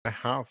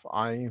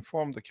I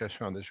informed the Keshe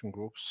Foundation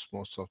groups,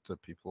 most of the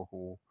people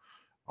who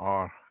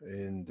are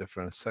in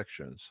different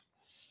sections.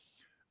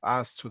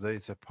 As today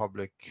is a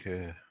public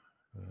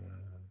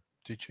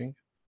teaching,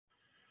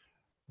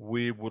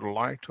 we would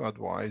like to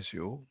advise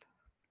you,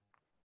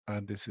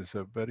 and this is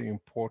a very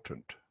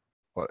important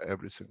for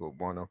every single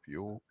one of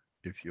you,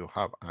 if you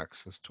have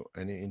access to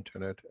any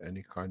internet,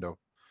 any kind of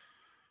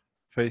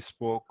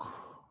Facebook,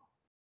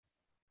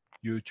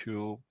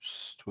 YouTube,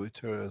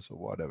 Twitters, or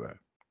whatever.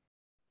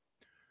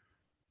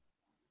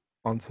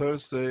 On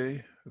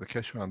Thursday, the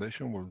Keshe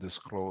Foundation will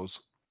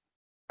disclose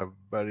a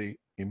very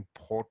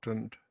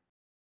important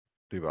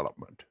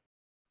development.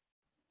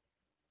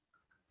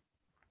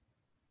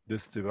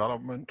 This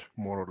development,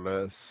 more or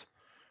less,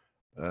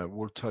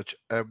 will touch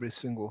every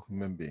single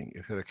human being,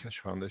 if you're a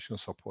Keshe Foundation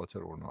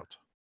supporter or not.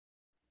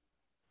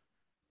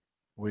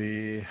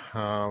 We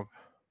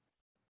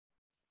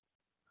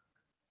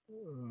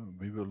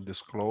will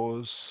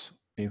disclose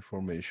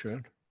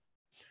information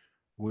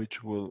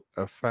which will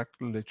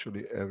affect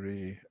literally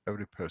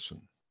every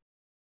person.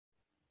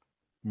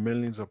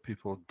 Millions of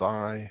people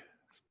die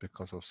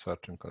because of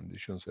certain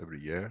conditions every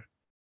year,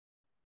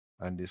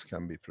 and this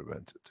can be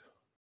prevented.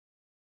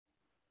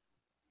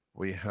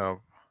 We have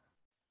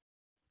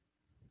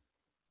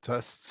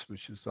tests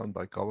which is done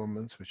by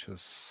governments, which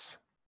has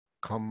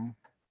come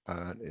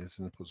and is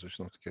in the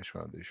position of the Keshe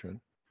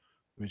Foundation,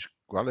 which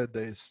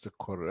validates the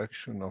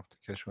correction of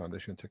the Keshe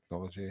Foundation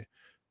technology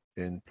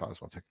in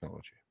plasma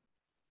technology.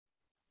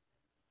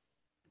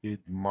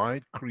 It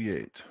might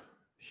create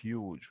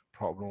huge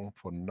problem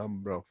for a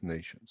number of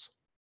nations,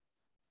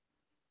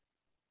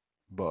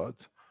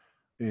 but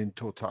in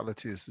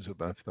totality it's to the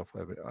benefit of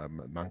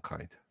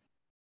mankind.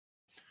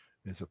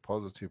 It's a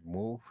positive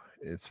move,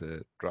 it's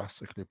a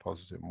drastically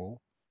positive move,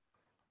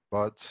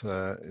 but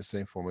it's the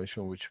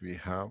information which we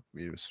have,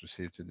 we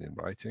received it in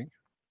writing.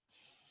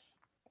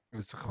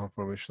 It's the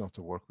confirmation of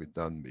the work we've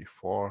done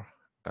before,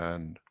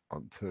 and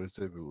on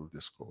Thursday we will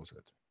disclose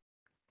it.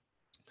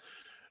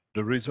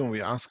 The reason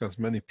we ask as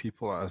many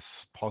people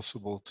as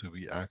possible to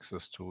be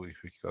access to, if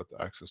we got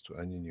access to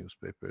any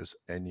newspapers,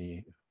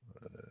 any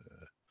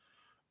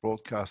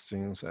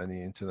broadcastings,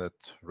 any internet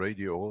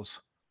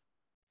radios,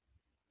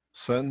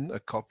 send a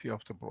copy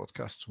of the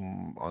broadcast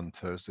on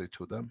Thursday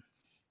to them,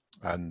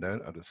 and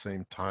then at the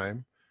same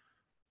time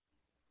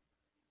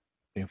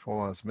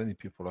inform as many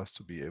people as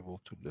to be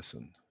able to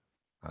listen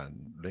and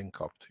link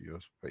up to your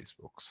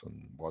Facebooks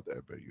and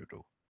whatever you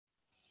do.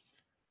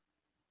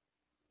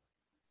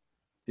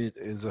 It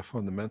is a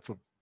fundamental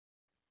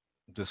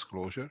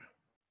disclosure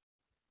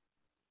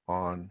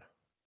on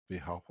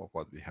behalf of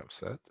what we have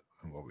said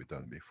and what we've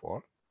done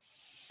before.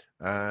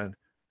 And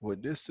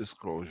with this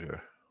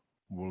disclosure,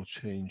 will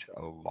change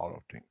a lot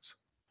of things.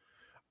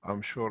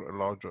 I'm sure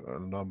a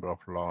number of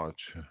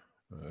large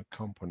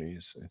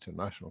companies,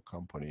 international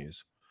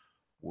companies,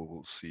 we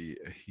will see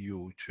a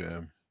huge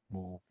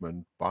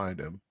movement by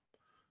them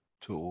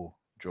to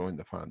join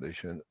the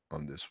foundation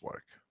on this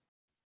work.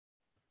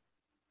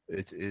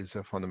 It is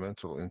a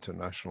fundamental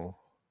international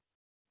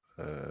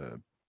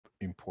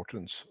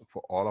importance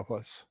for all of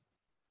us.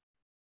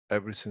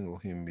 Every single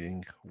human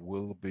being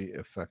will be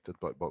affected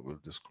by what we'll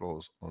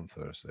disclose on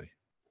Thursday.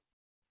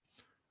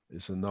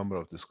 It's a number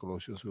of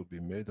disclosures will be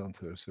made on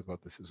Thursday, but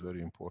this is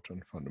very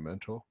important,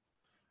 fundamental,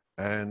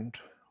 and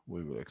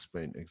we will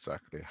explain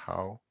exactly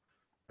how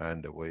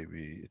and the way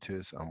it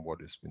is and what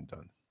has been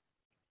done.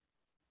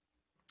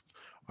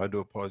 I do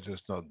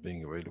apologize not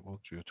being available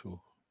due to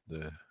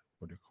the,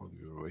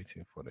 we were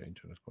waiting for the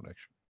internet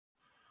connection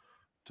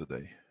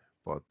today.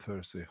 But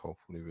Thursday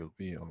hopefully will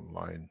be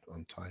online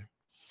on time.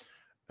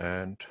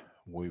 And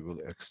we will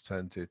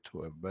extend it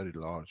to a very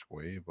large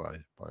way by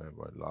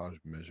large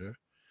measure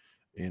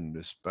in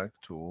respect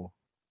to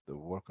the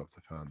work of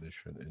the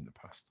foundation in the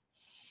past.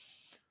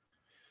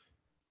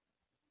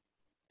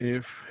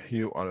 If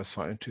you are a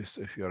scientist,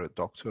 if you are a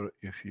doctor,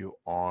 if you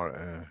are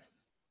an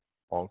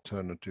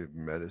alternative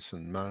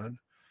medicine man,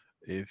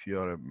 if you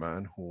are a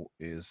man who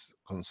is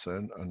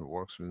concerned and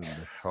works within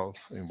the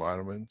health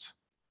environment,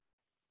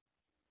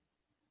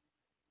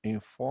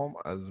 inform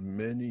as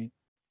many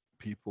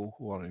people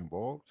who are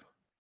involved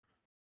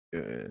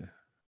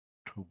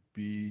to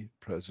be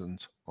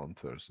present on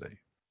Thursday.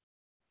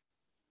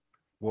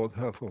 World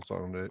Health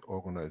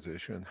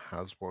Organization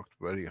has worked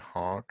very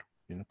hard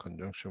in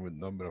conjunction with a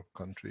number of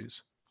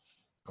countries,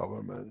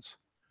 governments,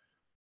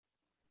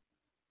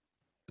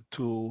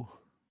 to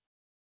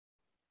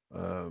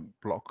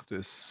block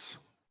this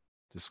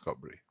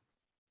discovery.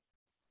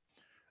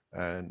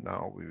 And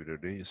now we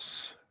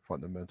release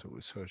fundamental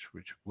research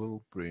which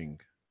will bring,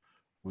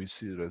 we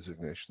see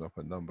resignation of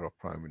a number of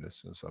prime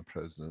ministers and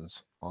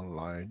presidents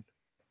online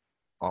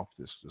of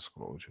this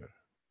disclosure.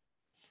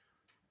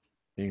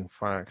 In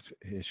fact,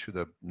 it should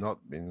have not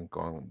been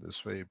gone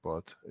this way,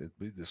 but it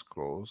be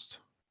disclosed,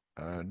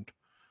 and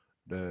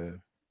the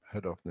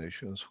head of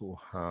nations who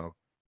have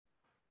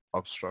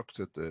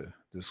obstructed the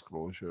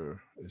disclosure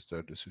is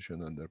their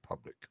decision and their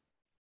public.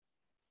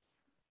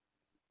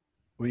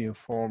 We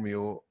inform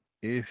you,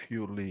 if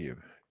you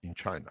leave in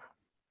China,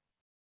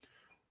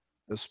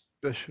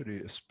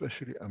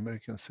 especially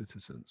American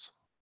citizens,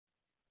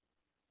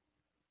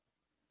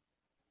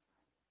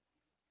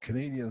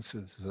 Canadian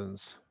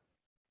citizens,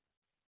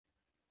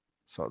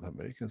 South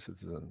American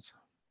citizens,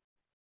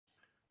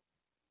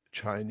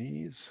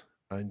 Chinese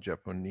and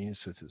Japanese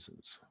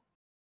citizens.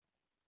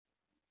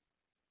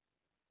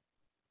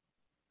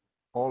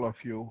 All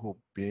of you who've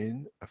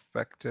been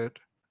affected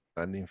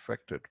and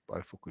infected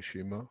by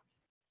Fukushima,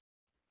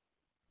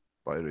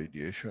 by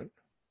radiation,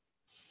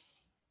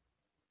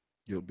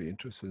 you'll be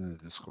interested in the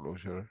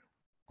disclosure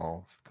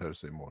of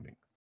Thursday morning.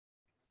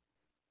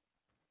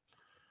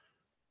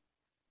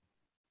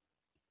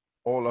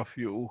 All of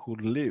you who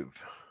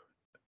live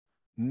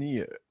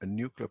near a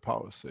nuclear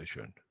power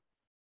station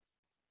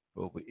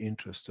will be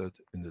interested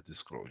in the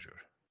disclosure.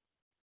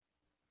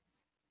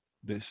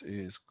 This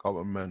is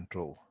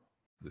governmental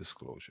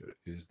disclosure,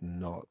 is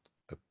not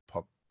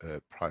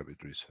a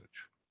private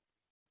research.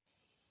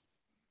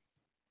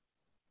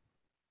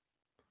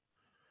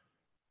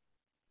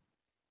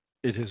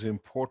 It is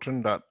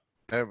important that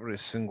every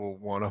single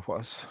one of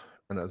us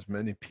and as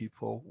many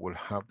people will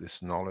have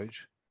this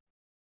knowledge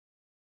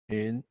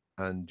in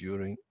and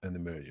during an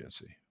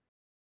emergency.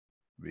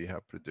 We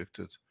have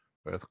predicted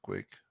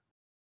earthquake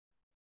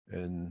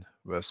in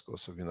west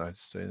coast of United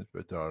States,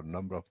 but there are a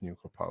number of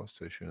nuclear power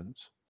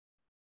stations.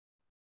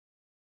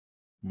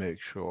 Make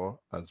sure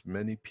as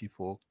many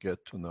people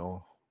get to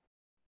know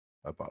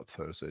about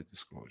Thursday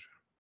disclosure.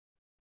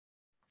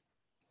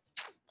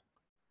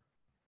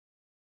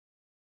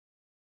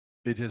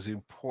 It is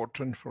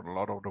important for a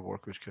lot of the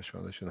work which Keshe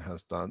Foundation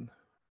has done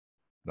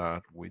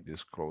that we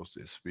disclose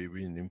this. We've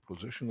been in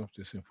possession of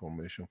this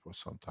information for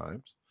some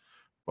times,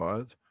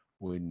 but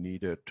we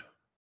needed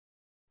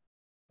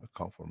a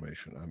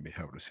confirmation, and we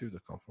have received a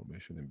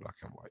confirmation in black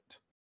and white.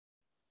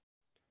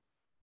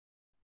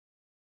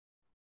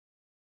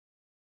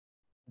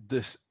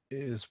 This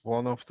is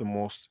one of the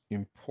most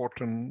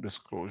important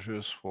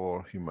disclosures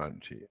for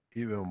humanity,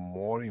 even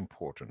more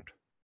important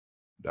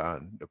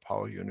than the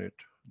power unit,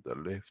 the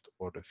lift,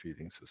 or the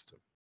feeding system.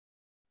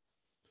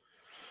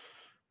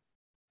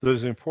 There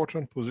is an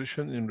important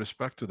position in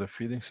respect to the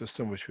feeding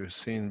system, which we've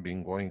seen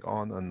been going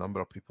on. A number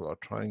of people are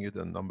trying it,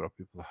 and a number of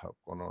people have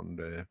gone on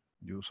the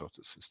use of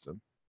the system.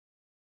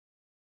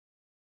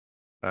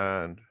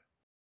 And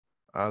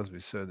as we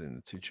said in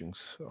the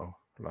teachings of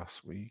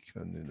last week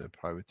and in the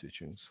private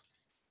teachings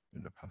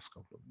in the past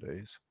couple of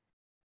days,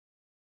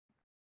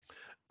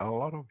 a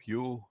lot of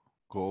you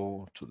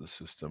go to the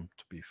system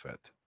to be fed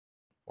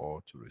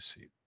or to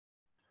receive.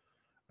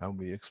 And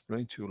we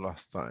explained to you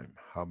last time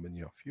how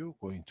many of you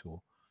are going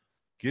to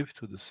give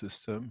to the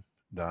system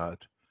that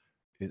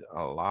it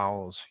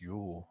allows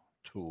you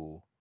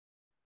to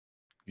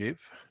give,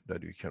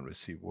 that you can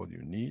receive what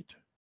you need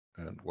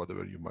and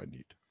whatever you might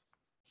need.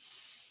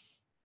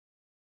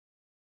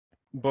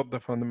 But the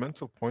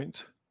fundamental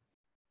point,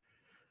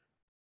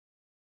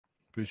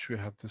 which we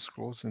have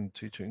disclosed in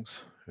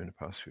teachings in the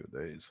past few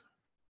days,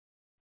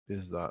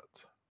 is that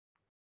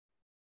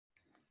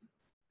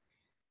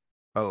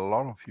a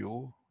lot of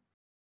you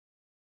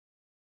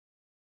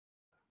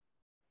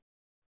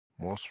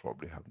most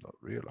probably have not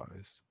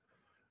realized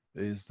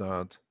is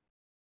that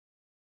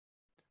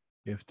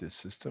if the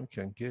system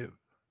can give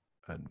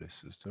and the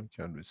system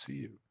can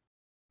receive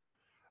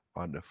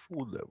on the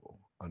food level,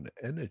 on the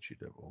energy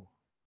level,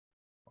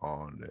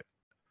 on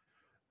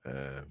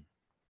the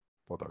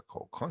what I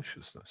call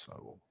consciousness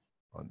level,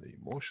 on the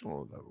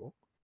emotional level,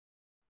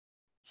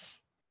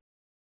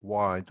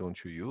 why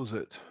don't you use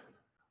it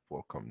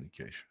for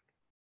communication?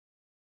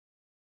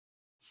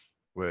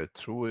 Where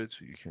through it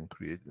you can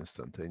create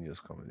instantaneous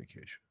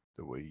communication.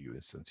 The way you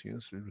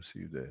instantaneously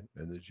receive the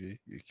energy,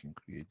 you can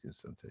create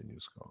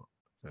instantaneous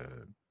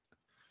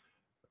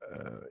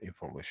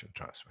information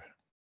transfer.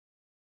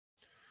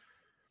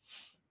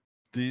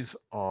 These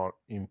are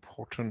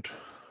important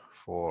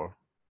for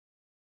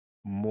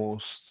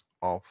most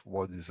of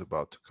what is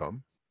about to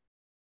come,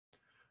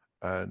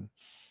 and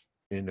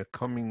in the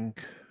coming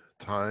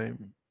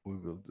time we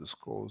will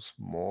disclose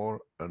more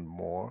and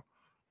more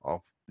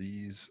of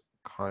these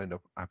kind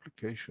of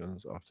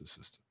applications of the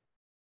system.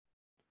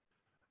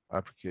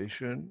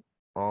 Application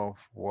of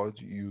what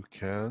you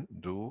can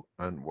do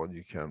and what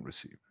you can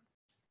receive.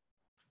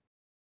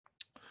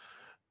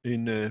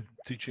 In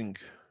teaching,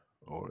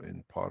 or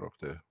in part of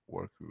the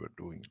work we were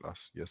doing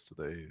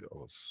yesterday, I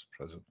was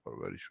present for a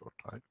very short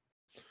time.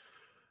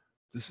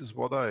 This is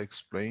what I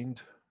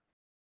explained,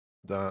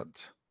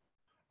 that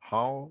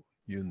how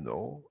you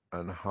know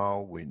and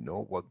how we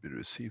know what we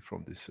receive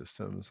from these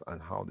systems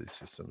and how these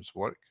systems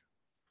work,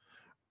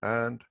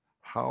 and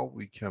how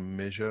we can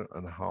measure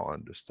and how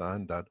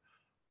understand that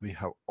we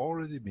have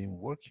already been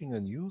working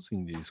and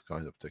using these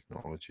kind of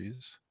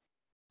technologies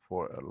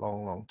for a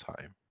long, long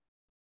time.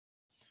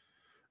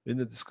 In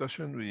the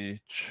discussion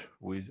which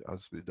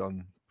as we've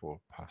done for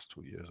past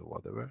 2 years or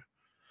whatever,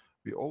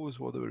 we always,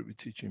 whatever we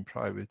teach in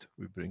private,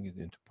 we bring it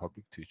into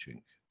public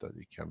teaching, that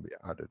it can be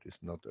added.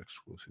 It's not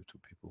exclusive to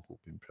people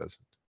who've been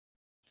present.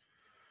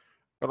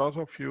 A lot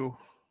of you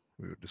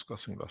we were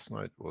discussing last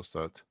night was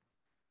that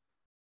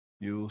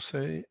you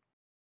say,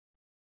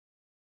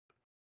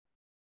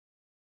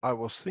 I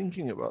was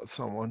thinking about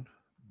someone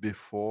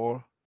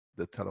before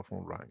the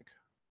telephone rang.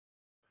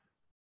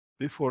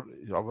 Before,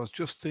 I was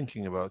just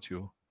thinking about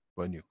you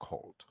when you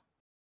called.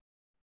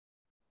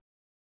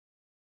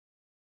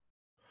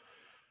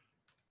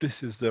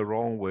 This is the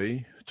wrong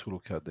way to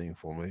look at the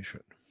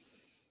information.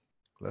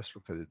 Let's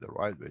look at it the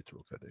right way to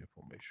look at the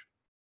information.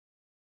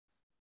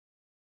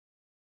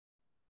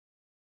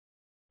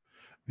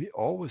 We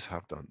always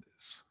have done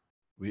this.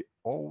 We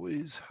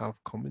always have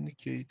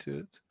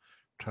communicated,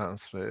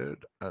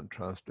 transferred and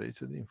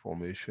translated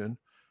information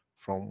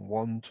from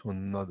one to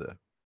another.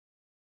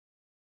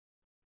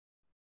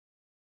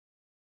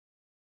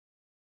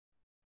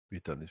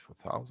 We've done it for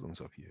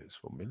thousands of years,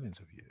 for millions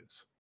of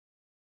years.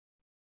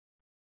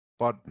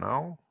 But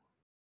now,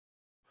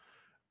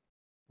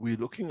 we're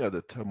looking at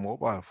the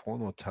mobile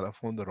phone or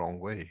telephone the wrong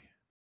way,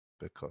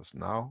 because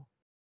now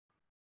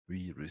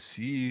we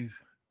receive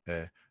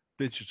a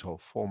digital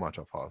format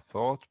of our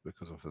thought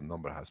because of the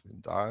number has been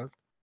dialed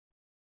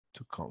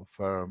to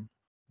confirm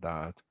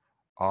that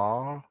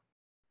our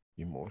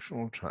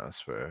emotional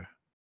transfer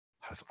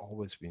has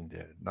always been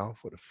there. Now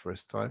for the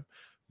first time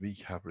we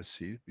have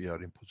received, we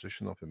are in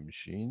position of a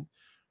machine,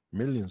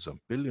 millions and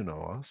billions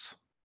of us,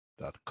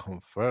 that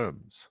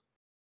confirms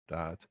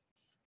that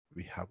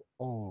we have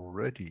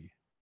already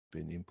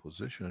been in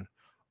position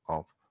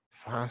of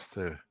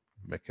faster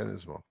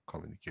mechanism of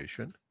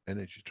communication,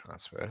 energy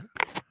transfer,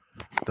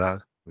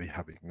 that we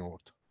have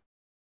ignored.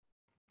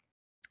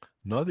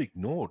 Not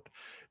ignored,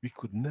 we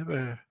could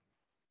never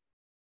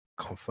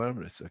confirm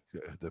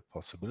the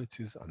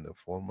possibilities and the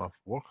form of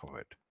work of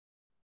it.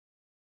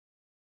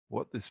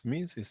 What this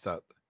means is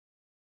that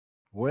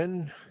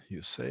when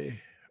you say,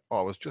 oh,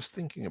 I was just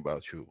thinking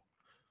about you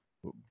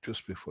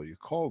just before you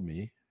called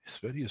me, it's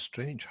very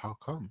strange. How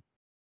come?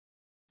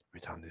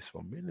 We've done this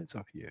for millions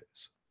of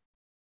years.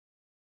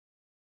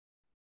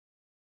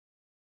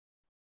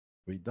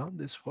 We've done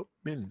this for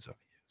millions of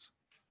years.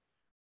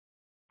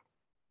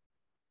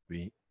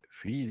 We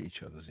feel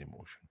each other's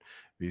emotion.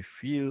 We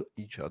feel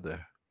each other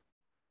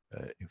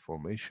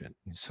information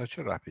in such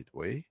a rapid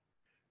way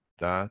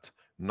that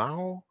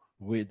now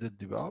with the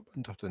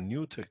development of the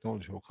new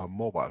technology we call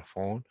mobile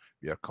phone,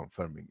 we are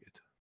confirming it.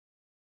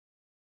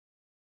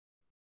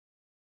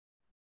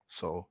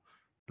 So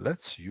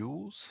let's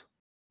use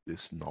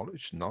this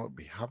knowledge. Now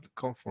we have the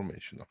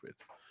confirmation of it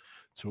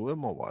through a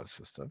mobile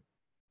system,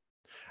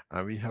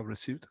 and we have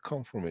received the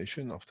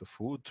confirmation of the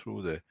food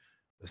through the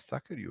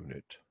stacker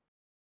unit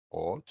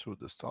or through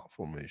the star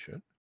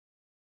formation.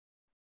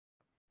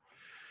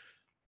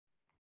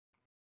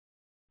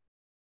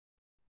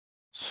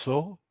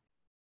 So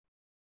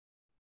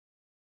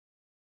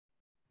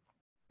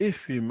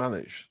if we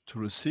manage to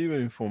receive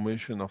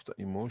information of the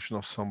emotion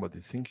of somebody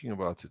thinking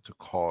about it to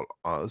call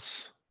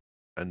us,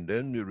 and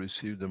then we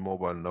receive the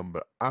mobile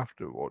number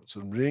afterwards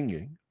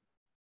ringing,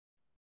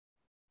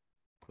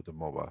 put the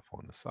mobile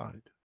phone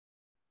aside.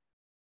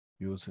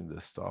 Using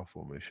the star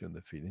formation,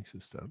 the feeling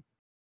system,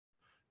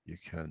 you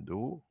can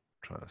do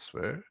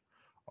transfer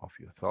of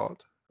your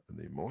thought and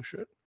the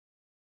emotion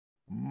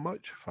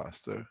much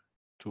faster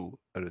to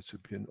a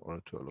recipient or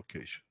to a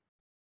location.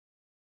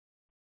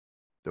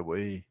 The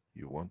way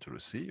you want to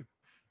receive,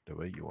 the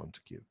way you want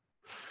to give.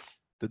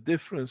 The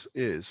difference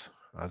is,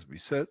 as we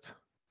said,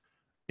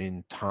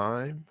 in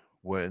time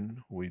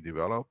when we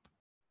develop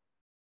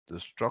the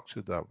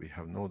structure that we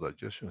have no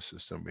digestion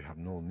system, we have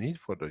no need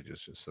for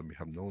digestion system, we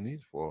have no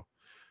need for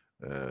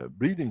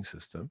breathing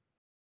system,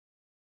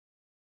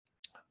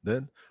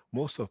 then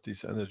most of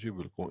this energy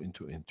will go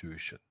into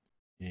intuition,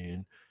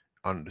 in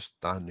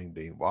understanding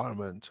the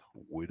environment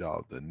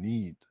without the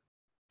need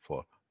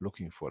for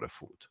looking for a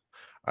food.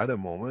 At the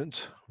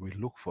moment, we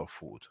look for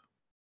food.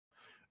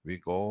 We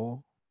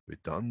go,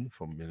 we've done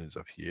for millions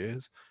of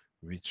years,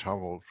 we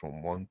travel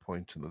from one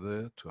point to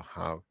another to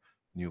have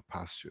new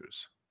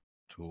pastures,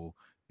 to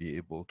be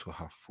able to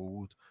have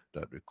food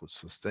that we could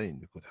sustain.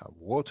 We could have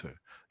water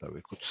that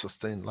we could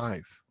sustain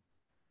life.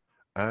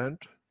 And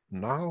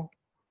now,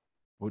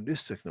 with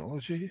this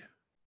technology,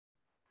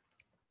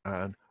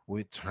 and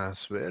with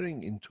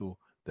transferring into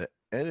the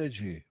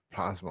energy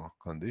plasma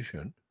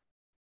condition,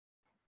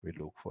 we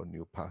look for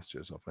new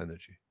pastures of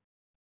energy,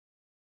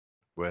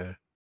 where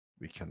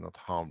we cannot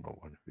harm no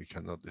one, we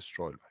cannot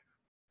destroy life.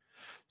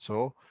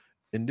 So,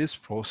 in this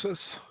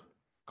process,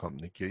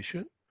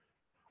 communication,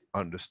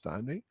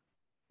 understanding,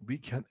 we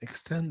can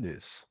extend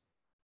this.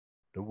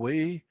 The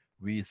way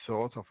we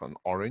thought of an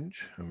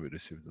orange, and we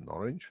received an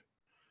orange,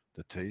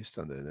 the taste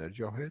and the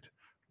energy of it,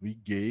 we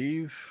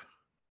gave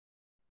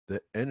the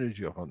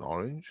energy of an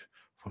orange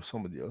for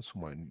somebody else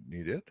who might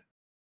need it.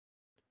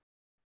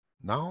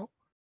 Now,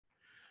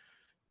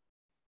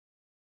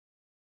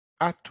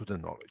 add to the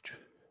knowledge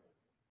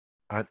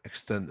and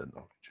extend the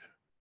knowledge.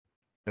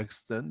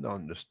 Extend the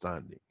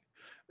understanding.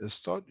 And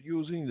start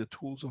using the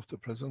tools of the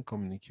present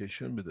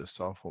communication with the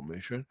star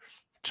formation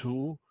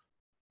to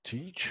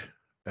teach,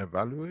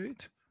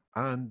 evaluate,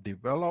 and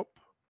develop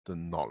the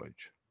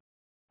knowledge.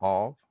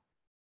 of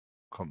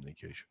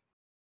communication.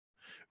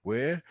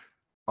 Where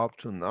up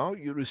to now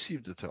you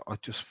received it, I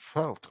just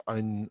felt,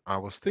 I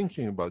was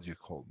thinking about you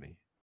called me.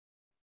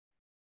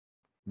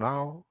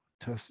 Now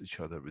test each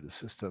other with the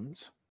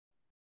systems,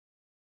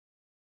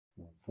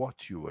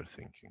 what you were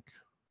thinking.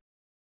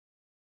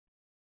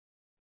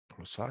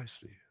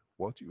 Precisely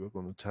what you were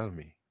going to tell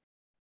me.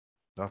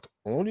 Not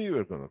only you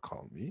were going to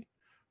call me,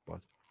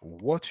 but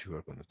what you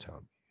were going to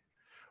tell me.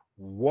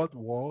 What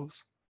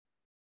was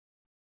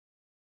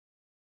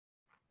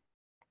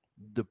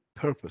the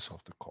purpose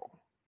of the call?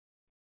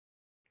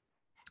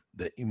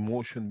 The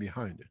emotion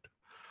behind it.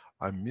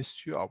 I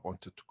missed you, I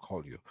wanted to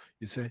call you.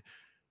 You say,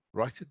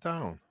 write it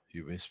down.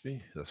 You missed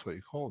me, that's why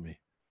you called me.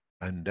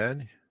 And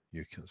then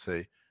you can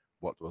say,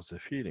 what was the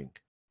feeling?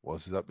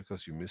 Was that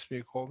because you missed me,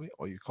 you called me?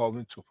 Or you called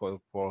me to,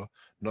 for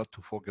not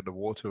to forget the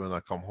water when I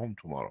come home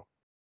tomorrow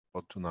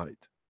or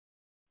tonight?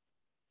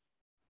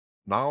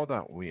 Now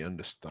that we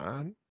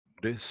understand,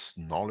 this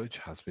knowledge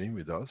has been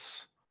with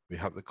us, we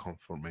have the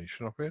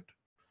confirmation of it,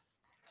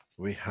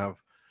 we have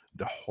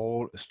the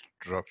whole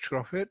structure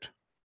of it,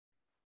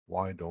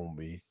 why don't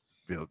we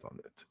build on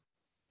it?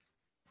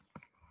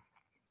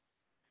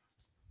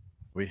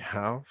 We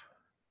have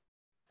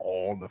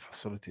all the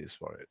facilities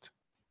for it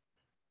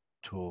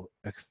to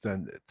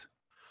extend it.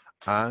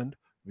 And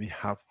we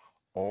have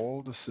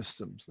all the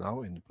systems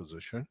now in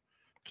position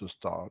to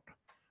start.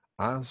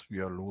 As we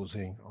are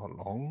losing our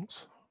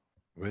lungs,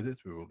 with it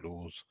we will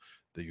lose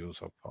the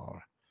use of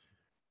our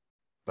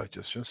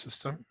digestion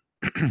system.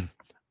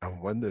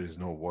 And when there is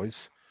no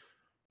voice,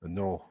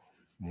 no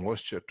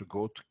moisture to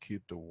go to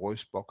keep the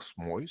voice box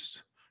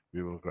moist,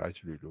 we will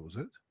gradually lose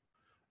it.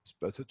 It's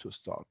better to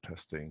start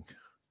testing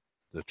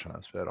the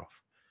transfer of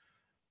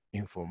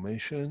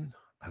information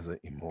as an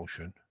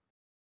emotion,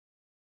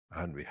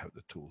 and we have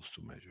the tools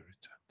to measure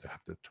it. They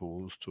have the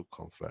tools to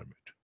confirm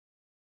it.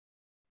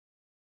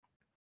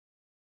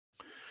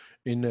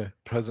 In the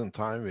present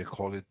time, we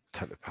call it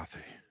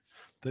telepathy.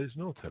 There is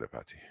no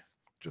telepathy,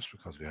 just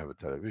because we have a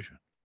television.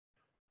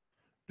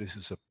 This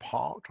is a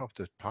part of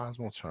the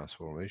plasma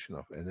transformation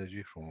of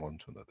energy from one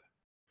to another.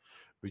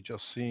 We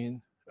just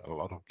seen a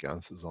lot of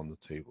gases on the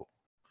table,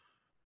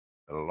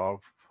 a lot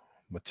of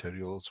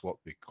materials, what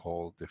we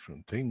call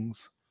different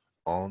things,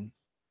 on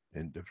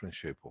in different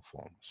shape or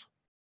forms.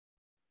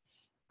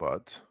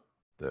 But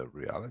the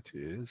reality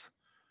is,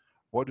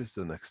 what is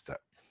the next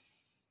step?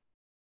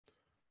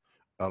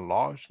 A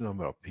large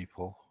number of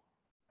people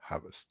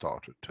have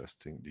started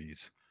testing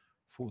these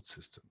food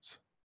systems.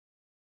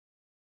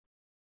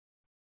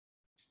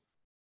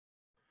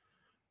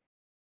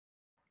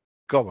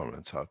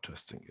 Governments are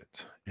testing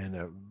it in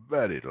a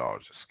very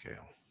large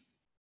scale.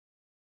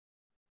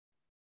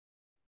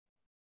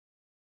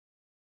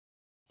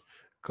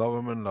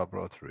 Government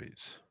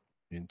laboratories,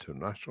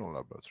 international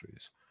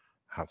laboratories,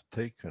 have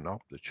taken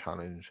up the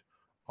challenge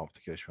of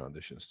the Keshe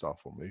Foundation star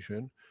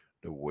formation,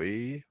 the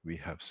way we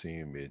have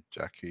seen with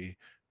Jackie,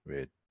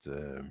 with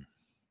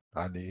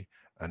Ali,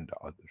 and the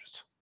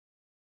others.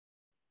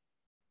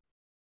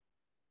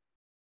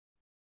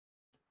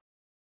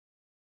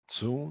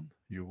 Soon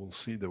you will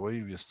see the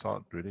way we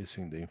start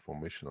releasing the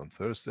information on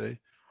Thursday,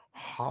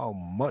 how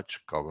much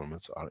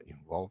governments are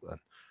involved and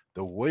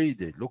the way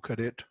they look at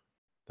it,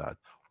 that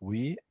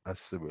we as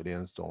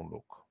civilians don't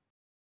look.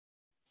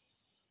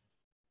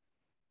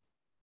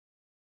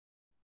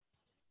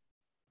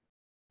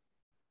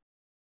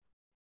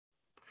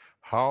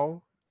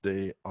 How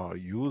they are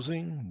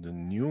using the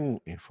new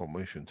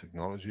information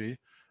technology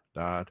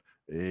that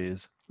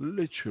is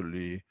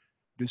literally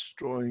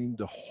destroying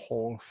the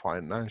whole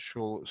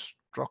financial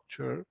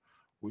structure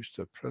which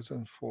the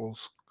present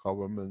false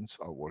governments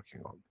are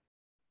working on.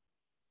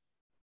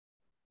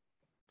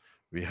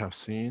 We have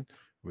seen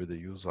with the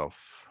use of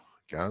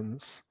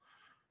GANs,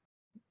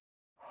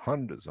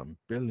 hundreds and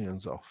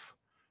billions of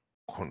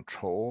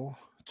control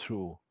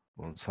through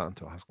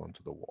Monsanto has gone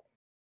to the wall.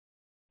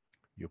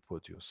 You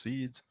put your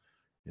seeds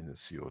in the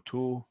CO2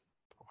 for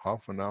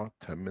half an hour,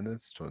 10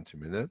 minutes, 20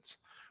 minutes.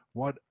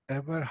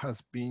 Whatever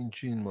has been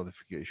gene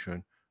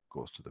modification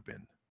goes to the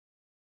bin.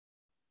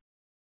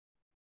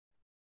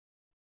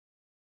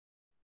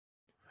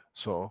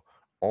 So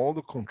all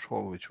the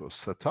control which was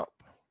set up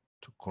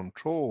to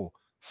control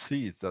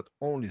seeds that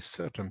only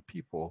certain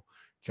people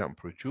can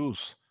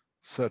produce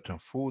certain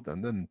food,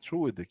 and then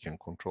through it they can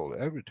control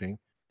everything,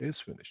 is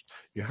finished.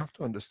 You have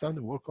to understand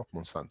the work of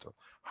Monsanto,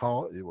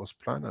 how it was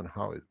planned and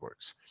how it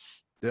works.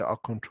 They are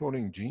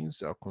controlling genes,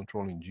 they are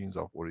controlling genes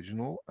of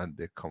original, and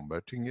they're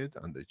converting it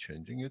and they're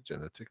changing it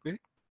genetically.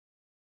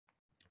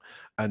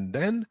 And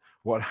then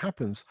what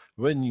happens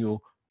when you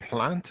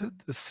planted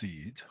the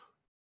seed,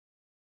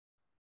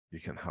 you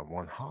can have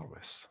one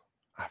harvest.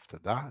 After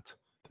that,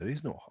 there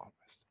is no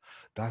harvest.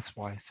 That's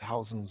why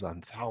thousands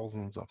and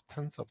thousands of,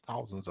 tens of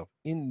thousands of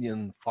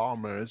Indian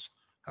farmers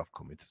have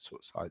committed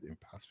suicide in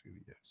past few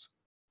years.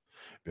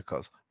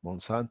 Because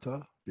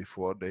Monsanto,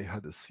 before they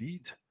had a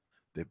seed,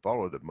 they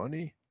borrowed the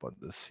money, but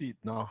the seed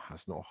now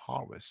has no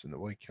harvest, in a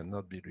way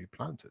cannot be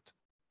replanted.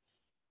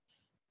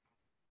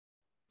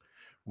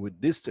 With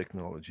this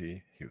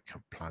technology, you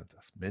can plant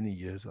as many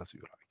years as you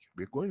like.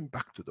 We're going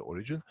back to the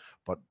origin,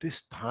 but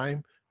this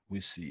time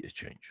we see a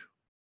change.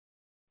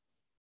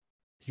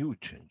 Huge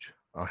change.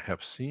 I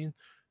have seen,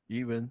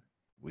 even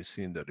we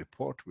see in the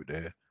report with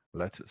a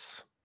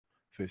lettuce,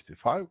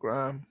 55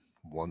 gram,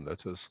 one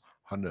lettuce,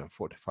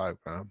 145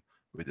 gram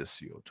with a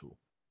CO2,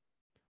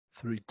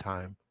 3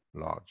 times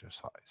larger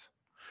size.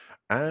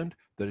 And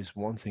there is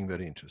one thing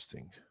very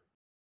interesting.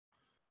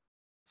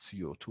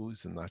 CO2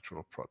 is a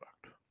natural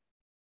product,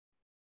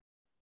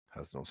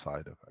 has no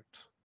side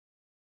effects.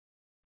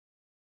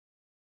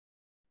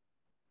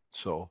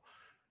 So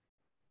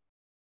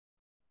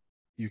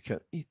you can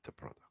eat the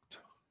product.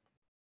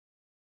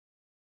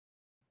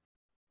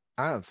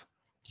 As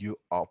you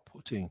are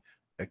putting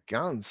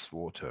against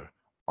water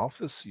of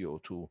the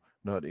CO2,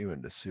 not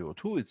even the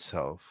CO2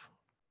 itself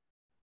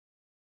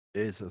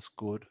is as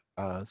good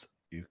as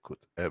you could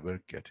ever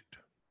get it.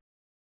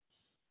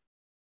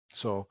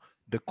 So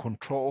the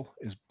control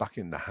is back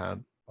in the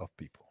hand of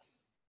people.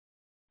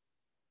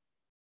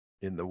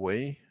 In the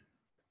way,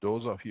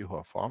 those of you who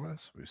are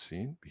farmers, we've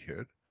seen, we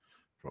heard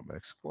from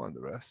Mexico and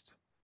the rest.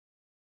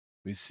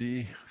 We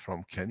see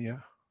from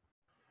Kenya,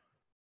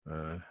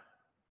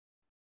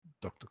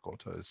 Dr.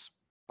 Kota is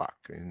back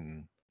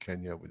in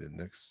Kenya within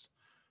next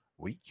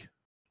week.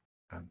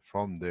 And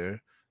from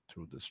there,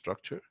 through the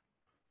structure,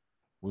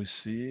 we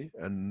see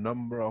a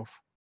number of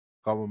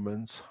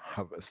governments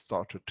have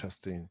started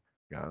testing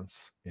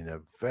GANs in a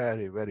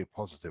very, very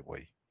positive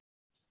way.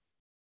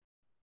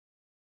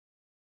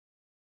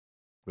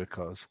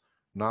 Because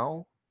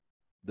now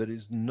there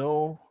is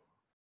no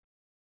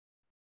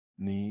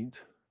need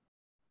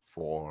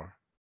for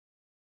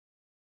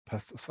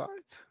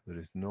pesticides, there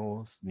is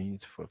no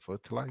need for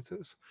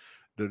fertilizers,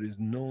 there is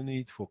no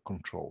need for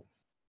control.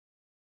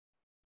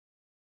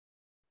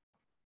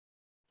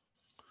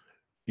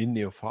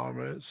 Indian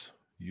farmers,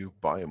 you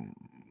buy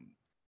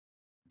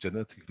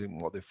genetically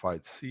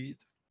modified seed,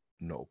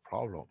 no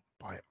problem,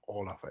 buy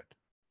all of it.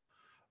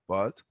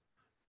 But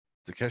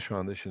the Keshe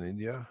Foundation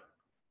India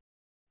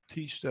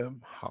teach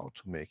them how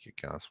to make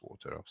a gas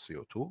water of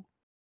CO2.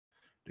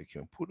 They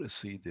can put a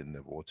seed in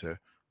the water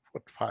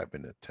for 5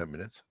 minutes, 10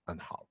 minutes and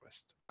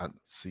harvest and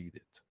seed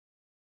it.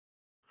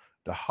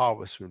 The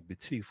harvest will be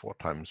 3-4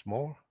 times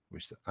more,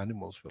 which the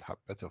animals will have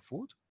better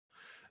food.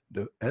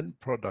 The end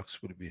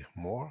products will be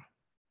more,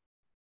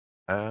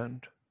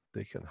 and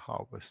they can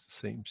harvest the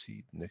same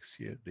seed next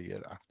year, the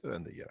year after,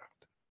 and the year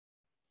after.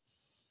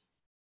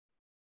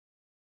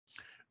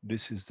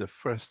 This is the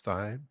first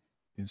time,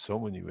 in so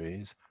many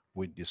ways,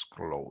 we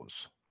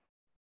disclose.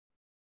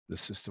 The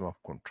system of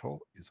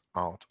control is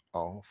out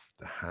of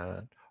the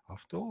hand of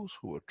those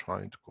who are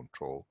trying to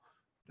control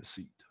the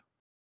seed.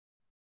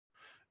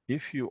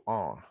 If you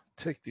are,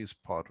 take this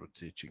part of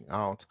teaching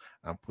out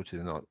and put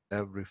it on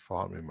every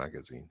farming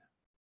magazine.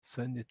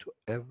 Send it to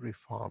every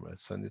farmer,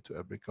 send it to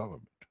every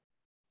government.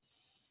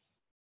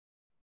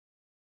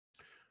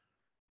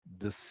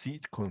 The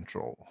seed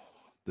control,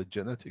 the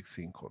genetic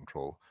seed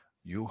control,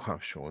 you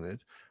have shown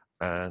it,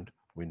 and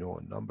we know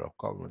a number of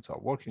governments are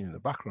working in the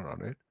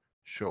background on it,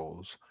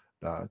 shows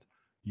that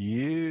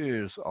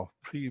years of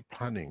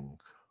pre-planning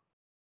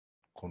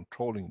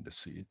controlling the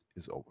seed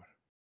is over.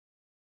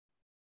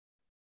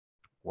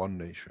 One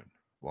nation,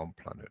 one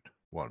planet,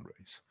 one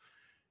race.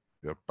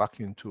 We are back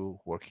into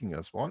working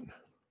as one.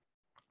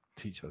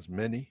 Teach as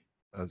many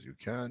as you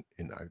can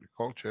in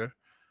agriculture.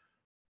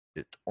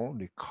 It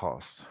only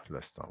costs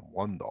less than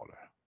 $1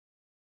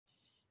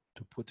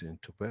 to put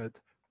into bed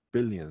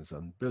billions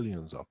and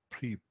billions of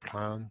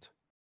pre-planned,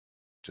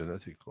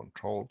 genetic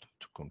controlled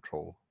to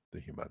control the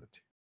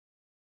humanity.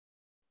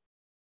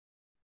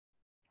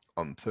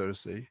 On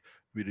Thursday,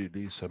 we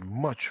release a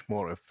much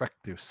more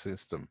effective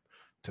system,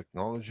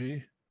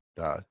 technology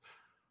that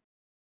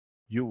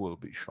you will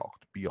be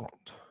shocked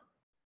beyond.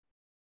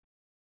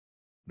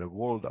 The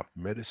world of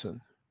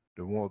medicine,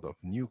 the world of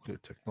nuclear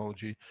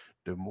technology,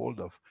 the world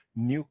of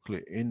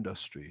nuclear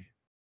industry,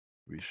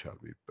 we shall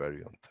be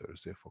buried on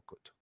Thursday for good.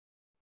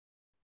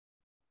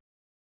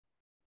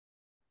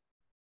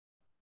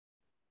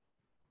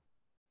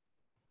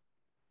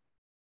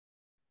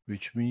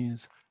 Which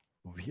means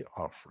we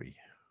are free.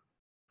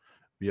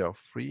 We are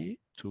free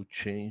to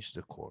change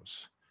the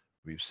course.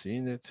 We've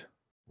seen it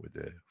with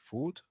the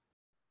food.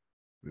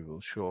 We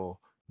will show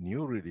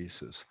new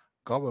releases,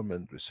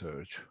 government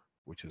research,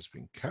 which has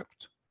been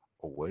kept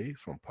away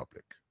from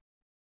public,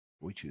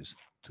 which is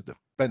to the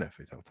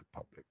benefit of the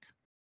public.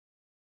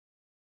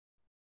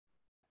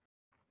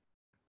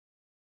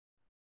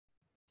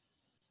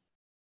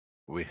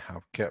 We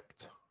have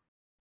kept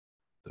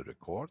the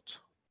records,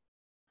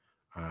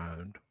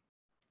 and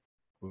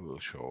we will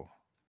show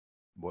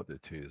what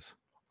it is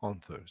on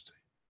Thursday.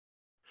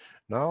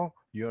 Now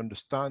you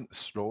understand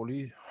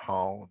slowly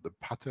how the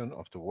pattern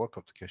of the work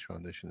of the Keshe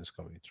Foundation is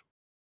coming through.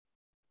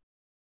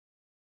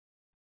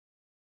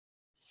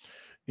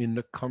 In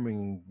the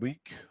coming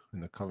week, in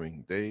the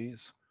coming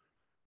days,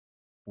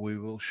 we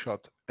will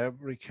shut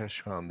every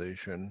Keshe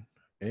Foundation,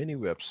 any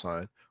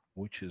website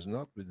which is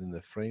not within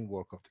the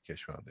framework of the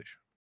Keshe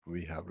Foundation.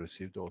 We have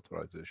received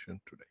authorization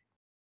today.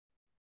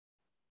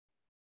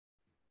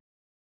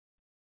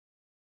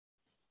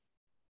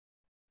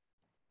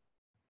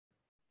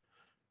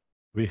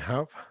 We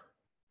have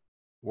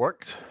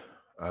worked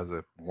as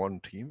one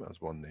team,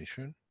 as one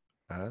nation,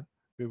 and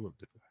we will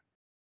do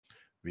that.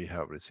 We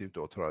have received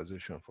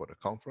authorization for the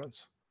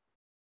conference,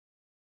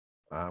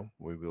 and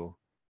we will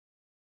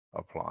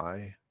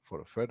apply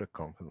for further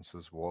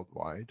conferences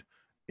worldwide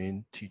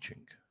in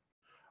teaching.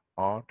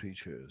 Our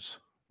teachers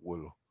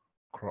will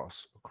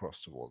cross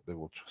across the world. They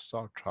will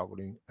start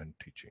traveling and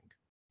teaching.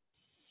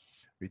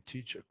 We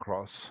teach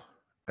across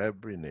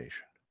every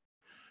nation.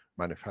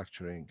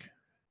 Manufacturing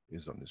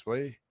is on its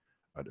way.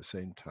 At the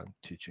same time,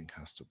 teaching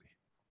has to be.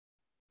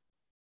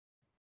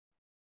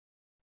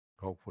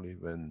 Hopefully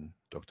when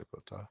Dr.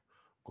 Kota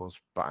goes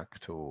back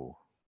to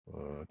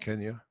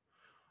Kenya,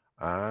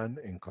 and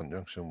in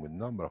conjunction with a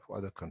number of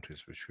other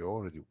countries which we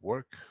already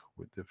work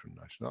with different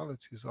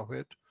nationalities of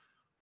it,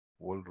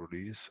 will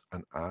release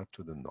and add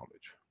to the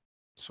knowledge.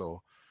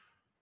 So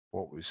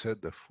what we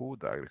said, the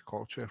food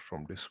agriculture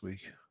from this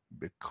week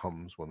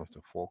becomes one of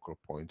the focal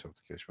points of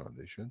the Keshe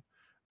Foundation,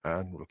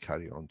 and will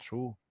carry on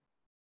through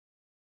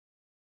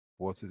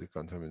water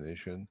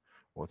decontamination,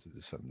 water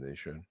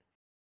dissemination.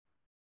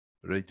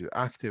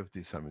 Radioactive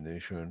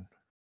dissemination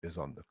is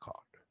on the card.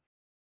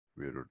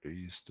 We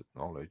release the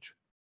knowledge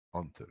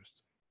on Thursday.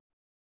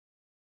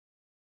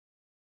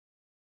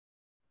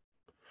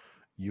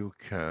 You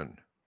can,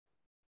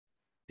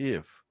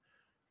 if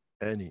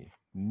any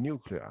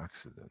nuclear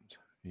accident,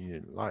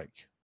 like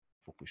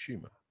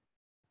Fukushima,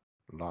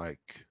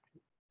 like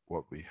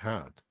what we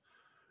had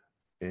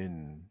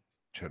in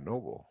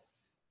Chernobyl,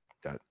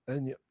 that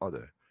any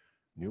other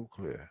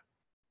nuclear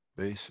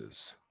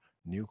bases,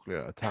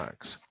 nuclear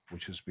attacks,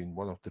 which has been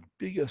one of the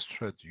biggest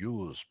threats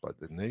used by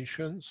the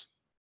nations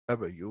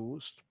ever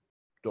used,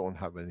 don't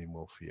have any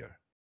more fear.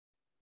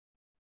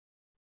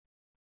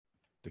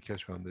 The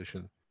Keshe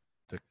Foundation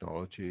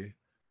technology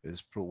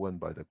is proven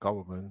by the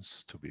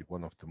governments to be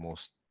one of the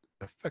most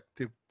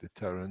effective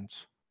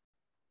deterrents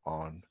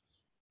on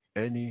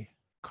any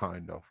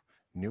kind of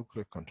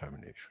nuclear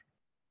contamination.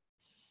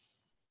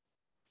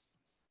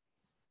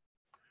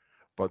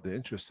 But the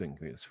interesting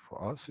thing is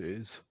for us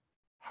is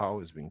how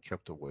it's being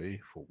kept away,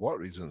 for what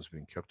reasons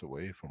being kept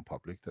away from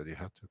public, that you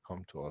have to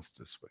come to us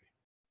this way.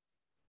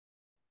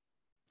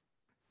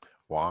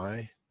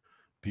 Why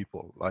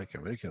people like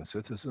American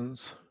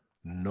citizens,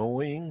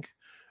 knowing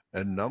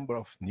a number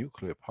of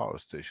nuclear power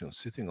stations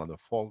sitting on the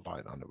fault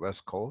line on the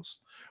west coast,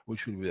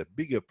 which will be a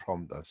bigger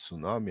problem than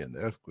tsunami and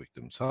earthquake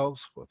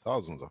themselves for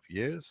thousands of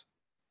years,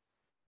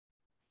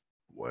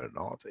 were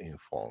not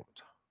informed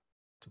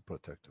to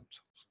protect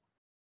themselves.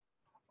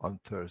 On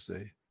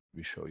Thursday,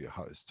 we show you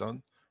how it's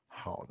done,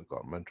 how the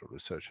governmental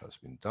research has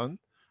been done,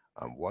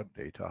 and what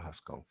data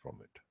has come from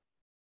it.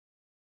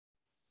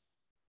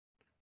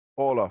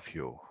 All of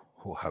you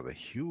who have a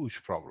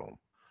huge problem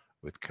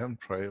with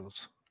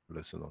chemtrails,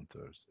 listen on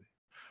Thursday.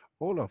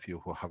 All of you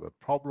who have a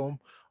problem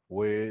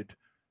with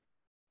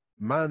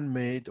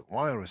man-made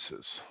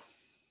viruses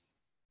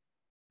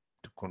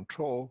to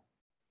control,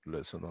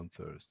 listen on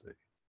Thursday.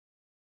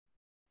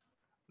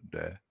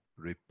 The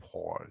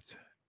report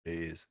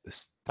is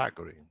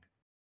staggering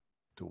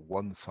to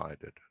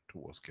one-sided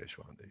towards Keshe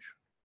Foundation.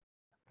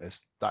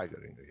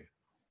 Staggeringly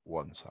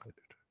one-sided.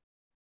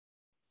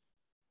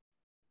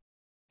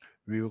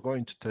 We were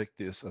going to take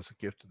this as a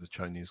gift to the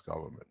Chinese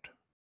government,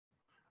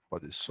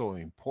 but it's so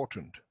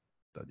important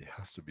that it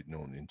has to be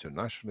known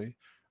internationally,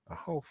 and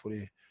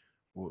hopefully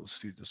we'll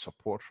see the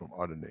support from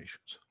other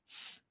nations.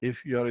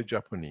 If you are a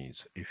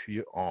Japanese, if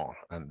you are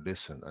and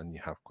listen and you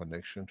have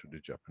connection to the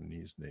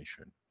Japanese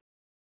nation,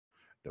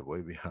 the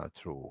way we had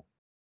through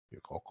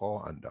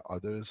Yokoko and the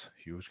others,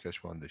 huge Keshe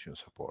Foundation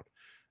support,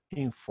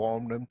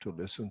 inform them to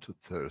listen to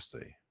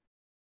Thursday.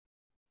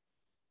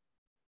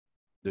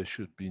 There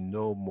should be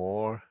no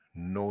more,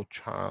 no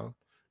child,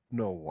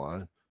 no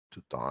one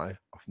to die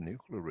of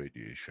nuclear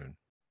radiation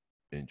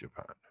in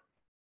Japan.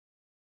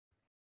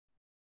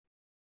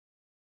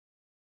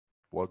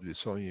 What we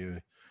saw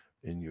in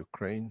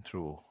Ukraine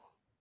through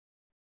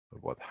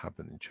what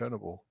happened in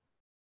Chernobyl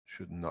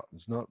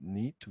does not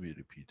need to be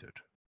repeated.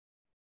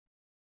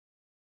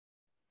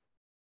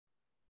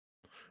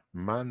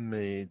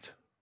 Man-made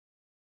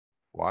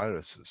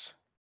viruses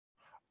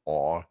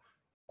or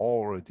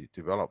already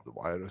developed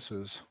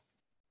viruses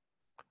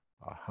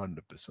are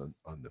 100%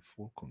 under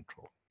full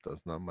control. Does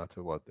not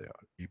matter what they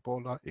are.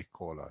 Ebola, E.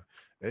 coli,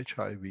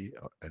 HIV,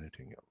 or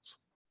anything else.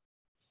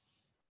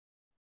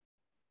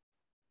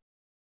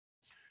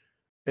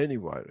 Any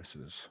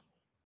viruses.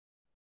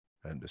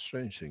 And the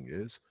strange thing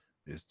is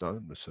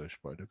done research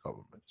by the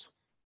governments.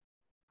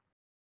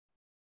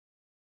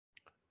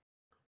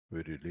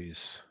 We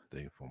release the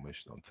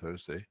information on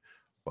Thursday,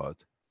 but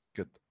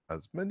get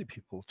as many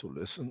people to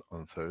listen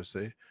on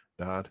Thursday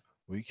that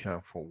we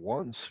can for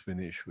once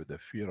finish with the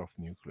fear of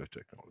nuclear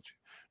technology.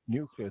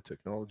 Nuclear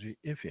technology,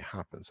 if it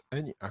happens,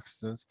 any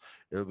accidents,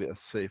 it'll be as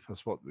safe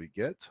as what we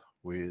get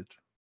with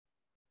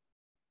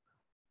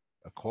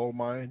a coal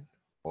mine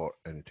or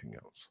anything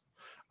else.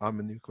 I'm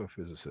a nuclear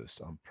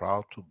physicist. I'm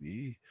proud to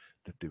be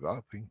the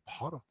developing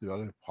part of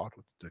the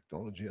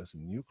technology as a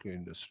nuclear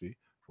industry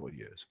for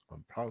years.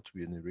 I'm proud to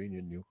be an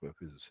Iranian nuclear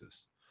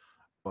physicist.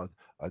 But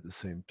at the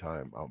same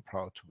time, I'm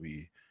proud to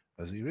be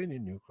as an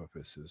Iranian nuclear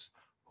physicist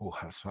who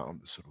has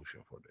found the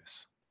solution for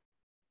this.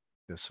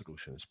 The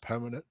solution is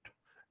permanent,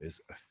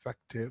 is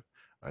effective,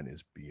 and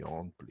is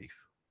beyond belief.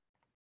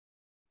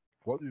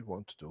 What we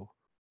want to do,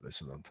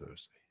 listen on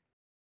Thursday.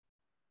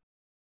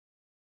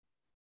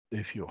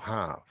 If you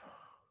have,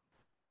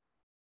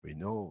 we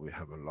know we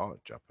have a lot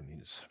of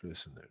Japanese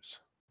listeners.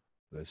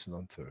 Listen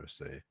on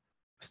Thursday,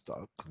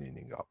 start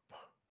cleaning up.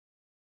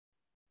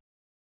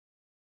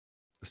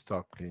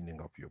 Start cleaning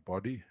up your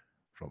body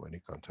from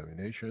any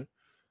contamination.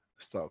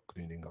 Start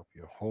cleaning up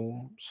your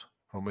homes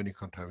from any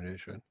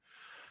contamination.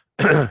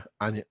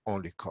 And it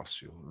only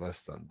costs you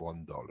less than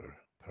 $1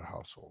 per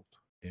household,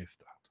 if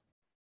that.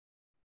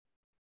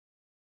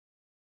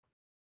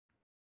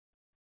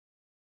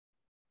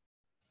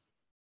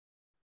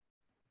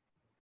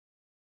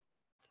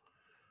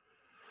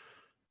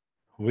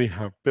 We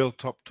have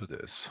built up to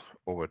this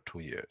over 2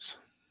 years.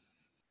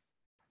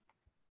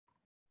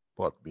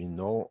 But we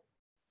know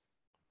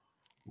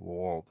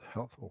World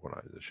Health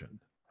Organization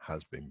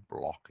has been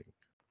blocking.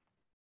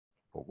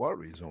 For what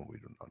reason, we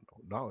do not know.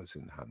 Now it's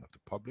in the hand of the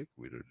public.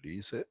 We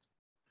release it.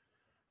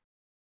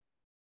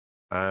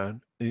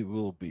 And it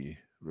will be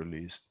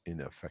released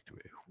in an effective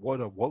way.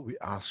 What we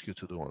ask you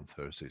to do on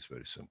Thursday is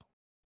very simple.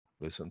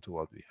 Listen to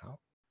what we have.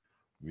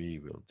 We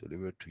will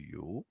deliver to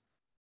you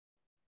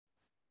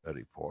a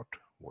report,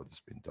 what has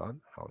been done,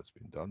 how it's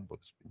been done,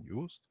 what has been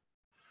used,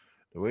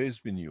 the way it's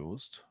been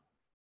used,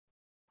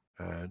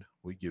 and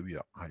we give you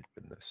an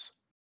eyewitness.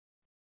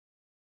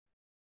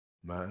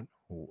 Man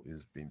who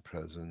is being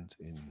present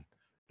in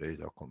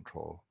data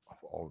control of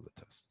all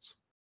the tests.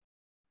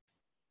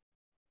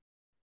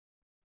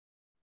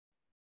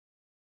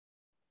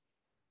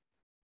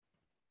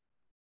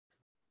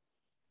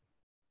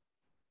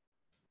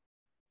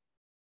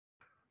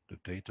 The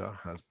data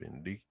has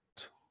been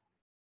leaked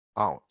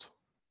out,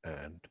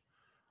 and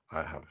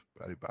I have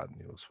very bad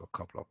news for a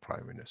couple of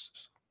prime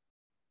ministers.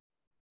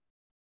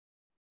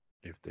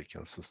 If they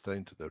can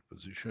sustain to their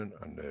position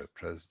and their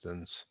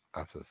presidents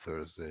after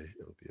Thursday,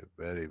 it'll be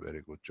a very,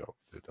 very good job.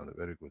 They've done a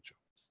very good job.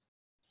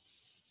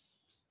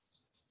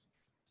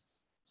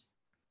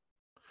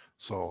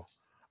 So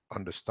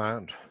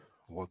understand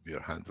what we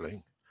are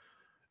handling.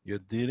 You're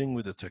dealing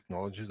with a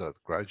technology that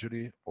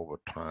gradually over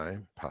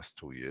time, past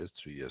 2 years,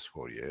 3 years,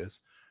 4 years,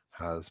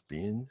 has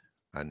been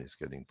and is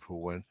getting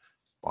proven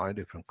by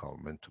different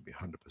governments to be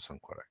 100%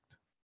 correct.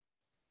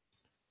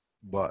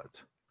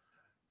 But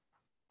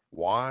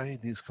why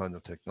these kind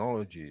of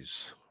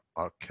technologies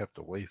are kept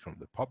away from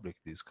the public,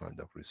 these kind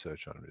of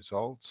research and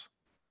results,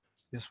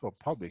 is for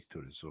public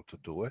to resort to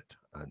do it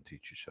and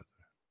teach each other.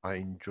 I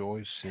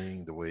enjoy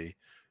seeing the way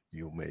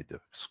you made the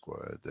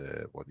square,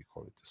 the what do you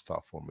call it, the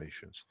star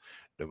formations,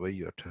 the way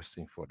you're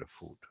testing for the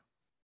food.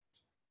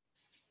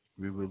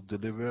 We will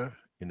deliver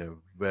in a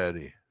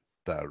very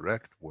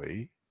direct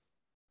way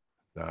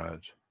that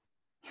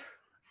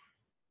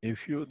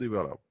if you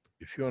develop,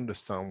 if you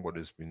understand what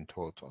is being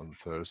taught on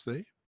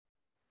Thursday,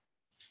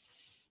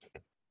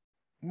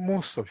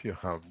 most of you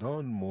have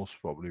done, most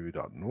probably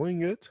without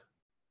knowing it,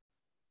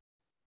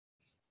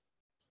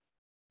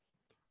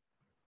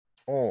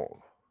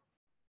 all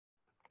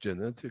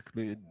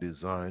genetically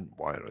designed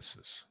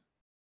viruses,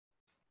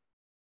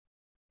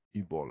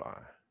 Ebola.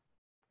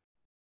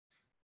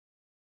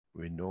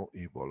 We know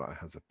Ebola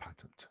has a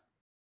patent,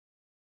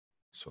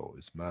 so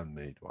it's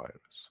man-made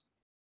virus.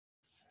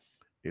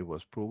 It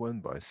was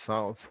proven by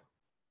South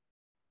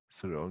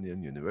Sierra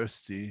Leone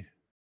University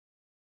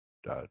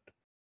that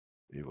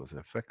it was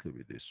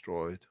effectively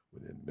destroyed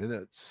within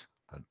minutes,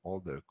 and all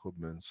their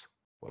equipment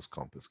was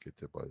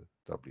confiscated by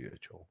the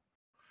WHO.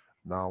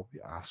 Now we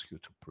ask you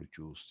to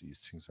produce these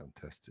things and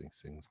testing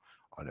things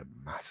on a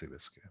massive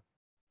scale.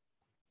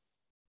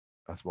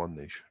 As one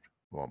nation,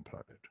 one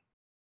planet.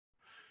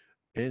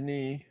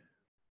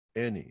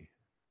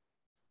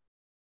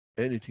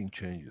 Anything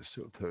changes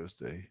till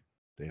Thursday,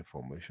 the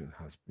information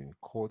has been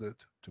coded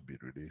to be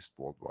released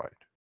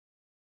worldwide.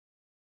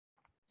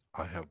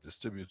 I have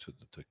distributed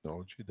the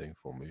technology, the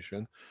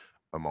information,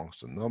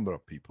 amongst a number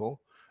of people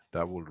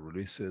that will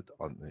release it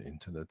on the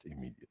internet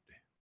immediately.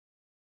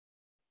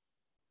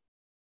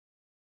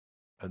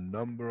 A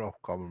number of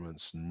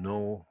governments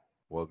know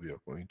what we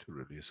are going to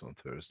release on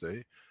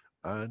Thursday,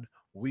 and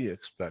we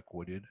expect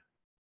with it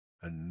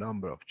a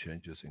number of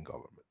changes in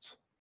governments.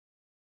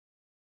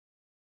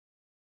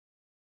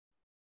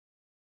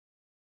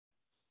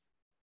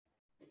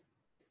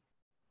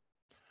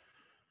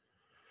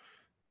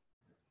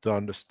 The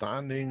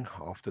understanding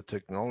of the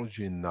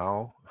technology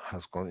now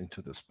has gone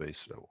into the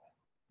space level.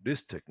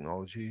 This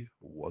technology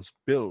was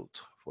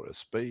built for a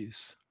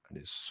space and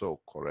is so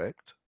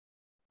correct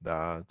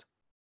that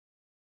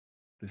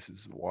this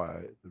is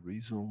why the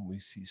reason we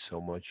see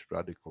so much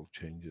radical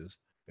changes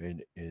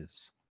in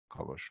its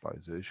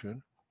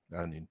commercialization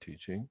and in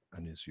teaching,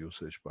 and its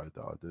usage by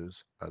the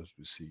others as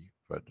we see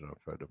further and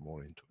further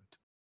more into it.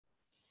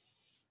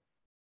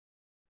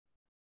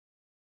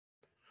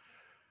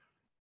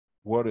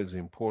 What is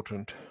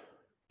important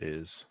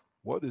is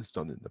what is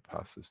done in the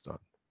past is done.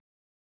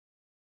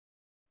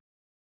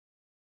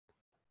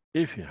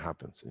 If it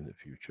happens in the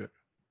future,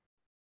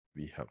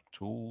 we have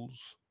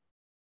tools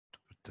to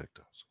protect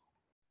ourselves.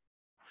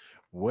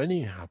 When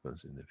it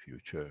happens in the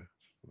future,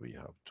 we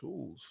have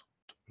tools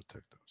to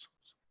protect ourselves.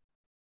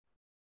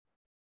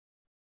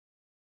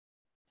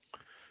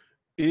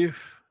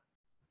 If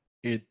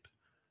it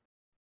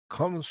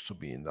comes to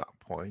be in that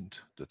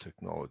point, the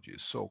technology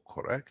is so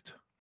correct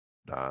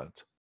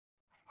that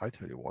I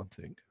tell you one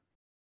thing,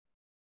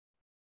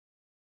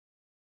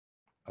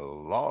 a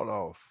lot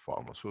of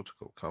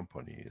pharmaceutical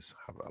companies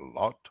have a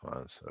lot to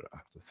answer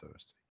after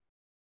Thursday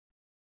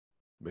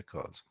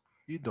because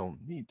you don't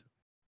need them.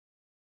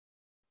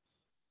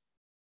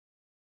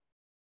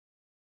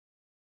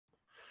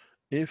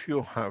 If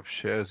you have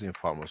shares in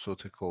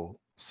pharmaceutical,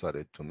 set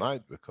it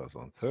tonight because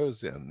on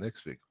Thursday and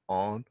next week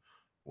on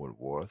will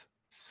worth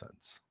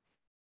cents.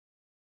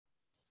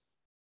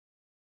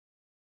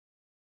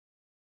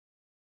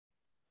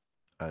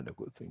 And the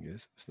good thing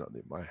is, it's not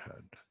in my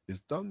hand.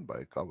 It's done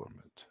by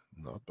government,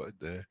 not by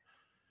the,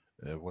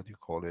 what do you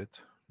call it?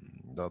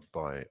 Not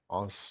by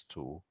us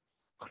to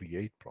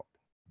create problem.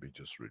 We're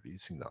just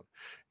releasing that.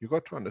 You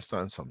got to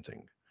understand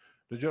something.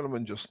 The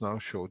gentleman just now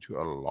showed you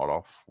a lot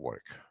of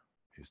work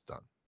he's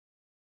done.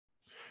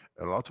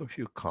 A lot of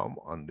you come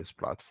on this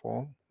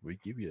platform, we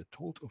give you a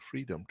total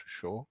freedom to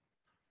show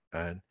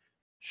and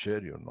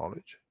share your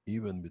knowledge,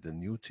 even with the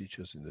new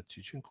teachers in the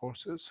teaching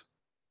courses.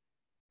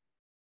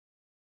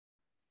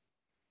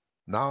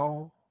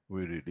 Now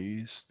we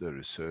release the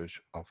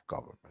research of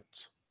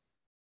governments.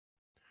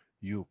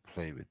 You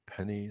play with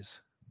pennies,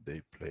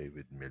 they play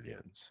with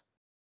millions.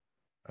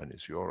 And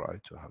it's your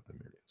right to have the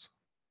millions.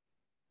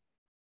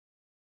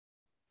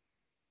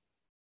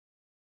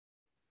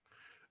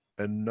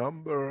 A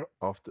number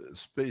of the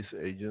space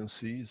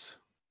agencies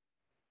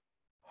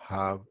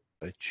have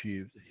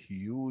achieved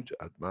huge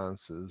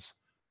advances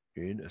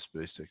in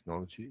space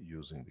technology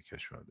using the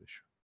Keshe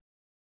Foundation.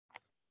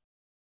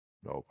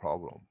 No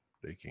problem.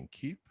 They can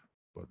keep,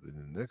 but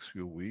within the next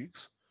few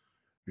weeks,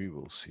 we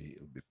will see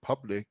it'll be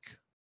public,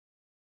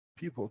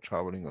 people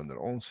traveling on their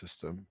own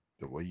system,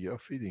 the way you are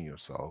feeding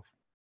yourself,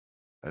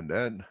 and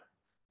then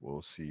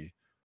we'll see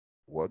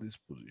what is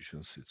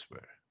position sits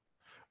where.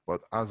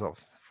 But as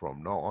of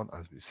from now on,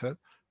 as we said,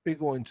 we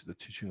go into the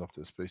teaching of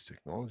the space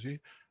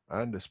technology,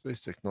 and the space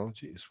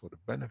technology is for the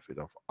benefit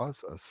of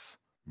us as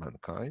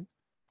mankind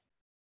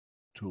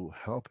to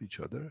help each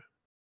other,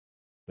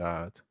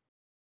 that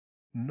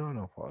none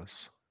of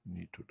us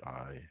need to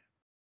die.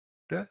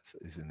 Death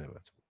is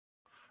inevitable,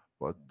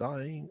 but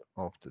dying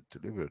of the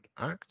deliberate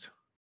act,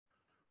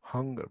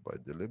 hunger by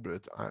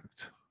deliberate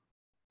act,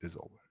 is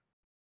over.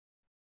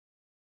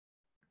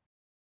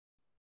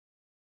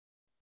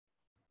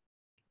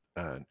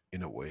 And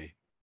in a way,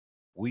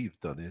 we've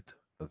done it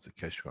as the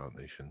Keshe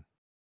Foundation,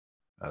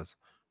 as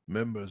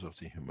members of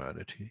the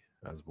humanity,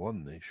 as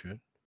one nation,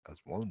 as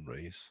one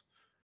race,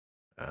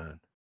 and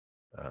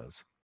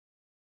as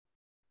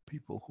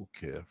people who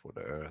care for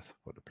the earth,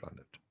 for the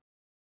planet.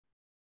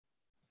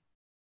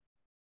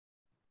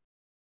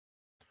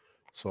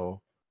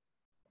 So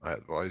I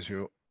advise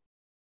you,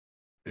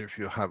 if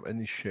you have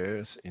any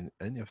shares in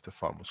any of the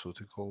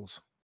pharmaceuticals,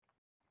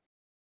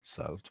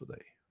 sell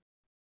today.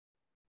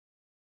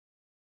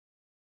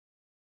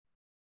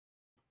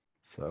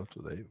 Sell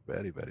today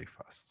very, very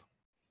fast.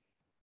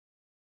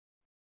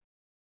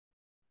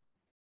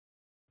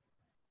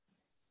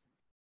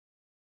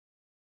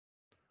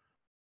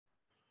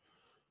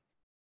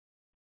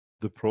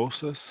 The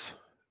process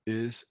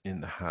is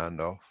in the hand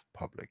of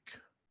public.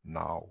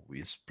 Now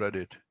we spread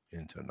it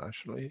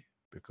internationally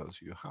because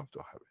you have to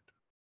have it.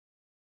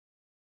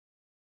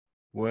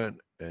 When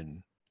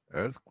an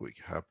earthquake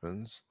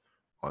happens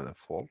on a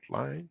fault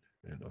line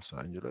in Los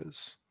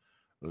Angeles,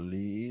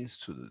 leads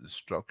to the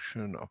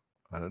destruction of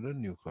another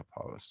nuclear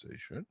power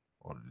station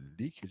or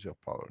leakage of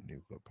power,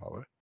 nuclear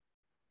power,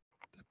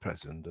 the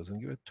president doesn't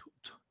give a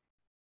toot.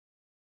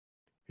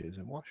 He is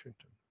in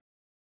Washington.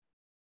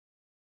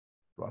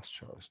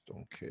 Rothschilds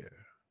don't care.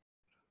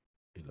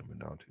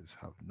 Illuminatis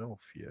have no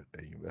fear,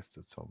 they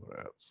invested somewhere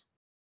else.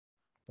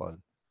 But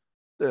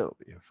they'll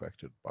be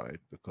affected by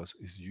it because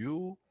it's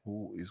you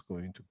who is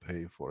going to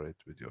pay for it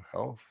with your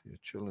health, your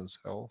children's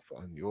health,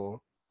 and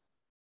your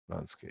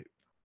landscape.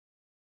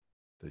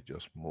 They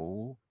just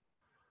move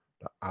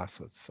the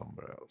assets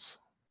somewhere else.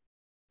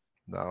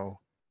 Now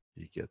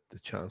you get the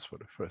chance for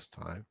the first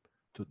time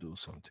to do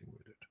something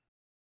with it,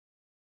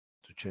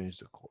 to change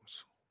the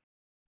course.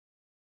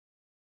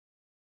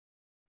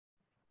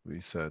 We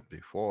said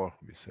before,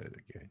 we say it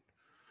again,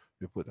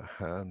 we put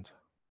a hand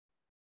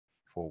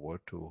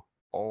forward to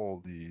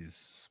all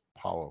these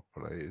power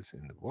players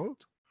in the world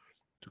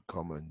to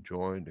come and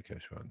join the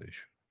Keshe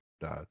Foundation,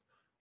 that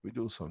we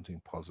do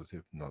something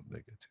positive, not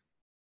negative.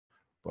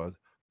 But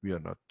we are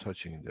not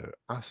touching their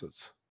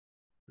assets.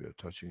 We are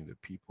touching the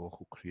people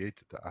who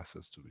created the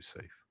assets to be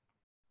safe.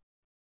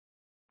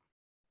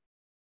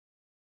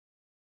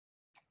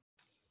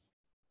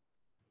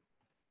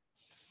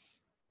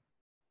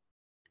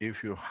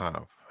 If you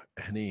have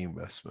any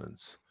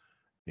investments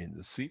in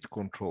the seed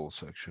control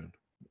section,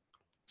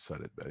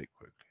 sell it very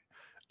quickly.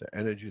 The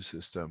energy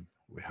system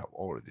we have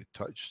already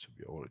touched,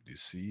 we already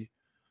see,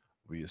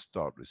 we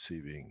start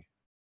receiving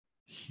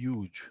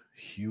huge,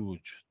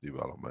 huge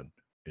development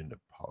in the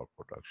power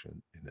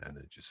production, in the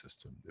energy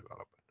system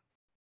development.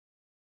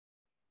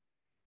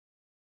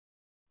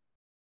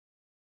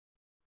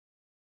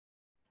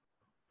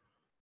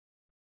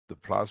 The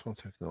plasma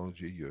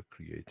technology you're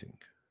creating,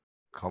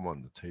 come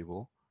on the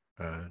table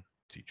and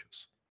teach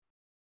us.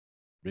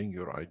 Bring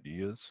your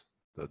ideas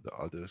that the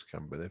others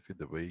can benefit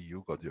the way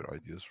you got your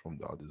ideas from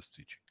the others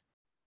teaching.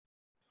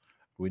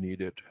 We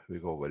need it, we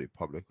go very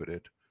public with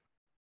it,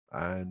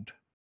 and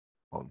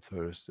on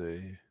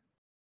Thursday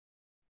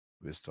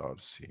we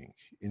start seeing.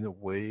 In a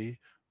way,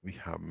 we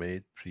have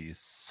made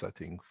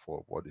pre-setting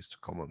for what is to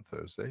come on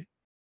Thursday,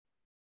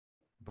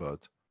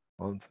 but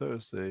on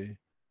Thursday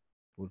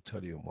we'll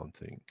tell you one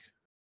thing.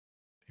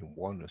 In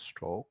one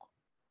stroke,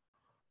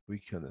 we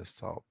can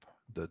stop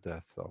the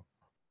death of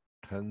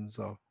tens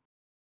of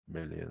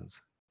millions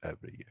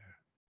every year.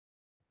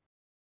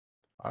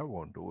 I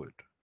won't do it.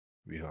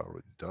 We have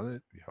already done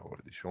it, we have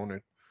already shown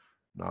it.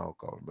 Now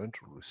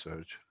governmental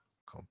research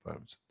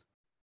confirms it.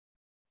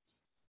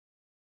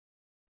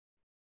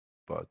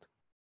 But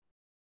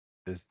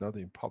it's not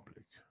in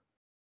public.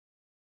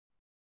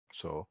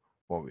 So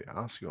when we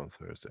ask you on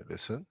Thursday,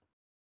 listen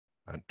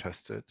and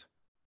test it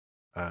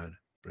and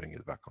bring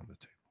it back on the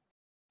table.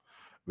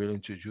 We'll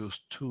introduce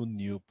 2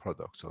 new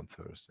products on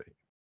Thursday.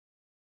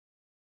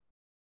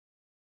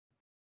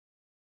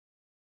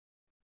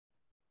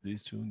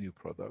 These 2 new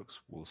products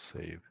will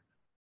save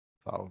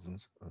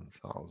thousands and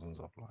thousands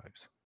of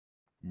lives,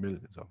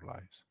 millions of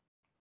lives.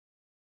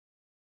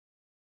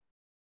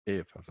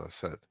 If, as I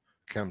said,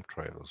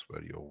 chemtrails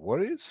were your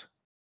worries,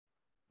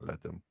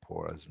 let them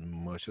pour as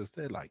much as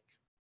they like.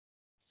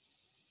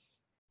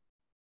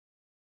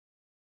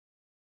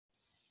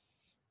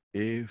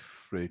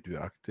 If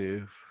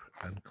radioactive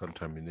and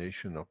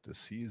contamination of the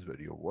seas were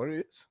your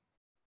worries,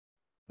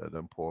 let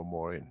them pour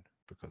more in,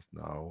 because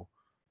now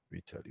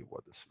we tell you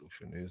what the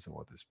solution is and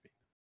what it's been.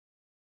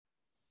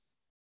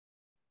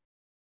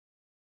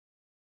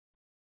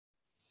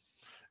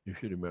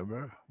 If you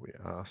remember, we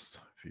asked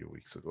a few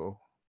weeks ago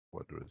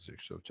what the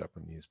restriction of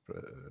Japanese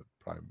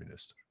Prime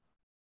Minister.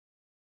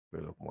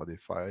 We'll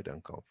modify it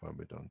and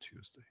confirm it on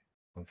Tuesday,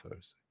 on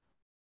Thursday.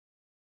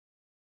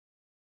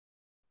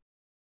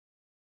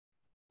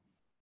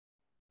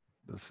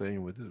 The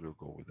same with it will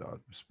go with the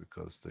others,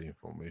 because the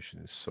information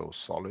is so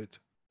solid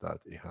that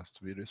it has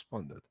to be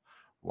responded.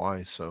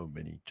 Why so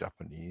many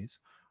Japanese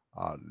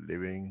are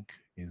living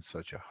in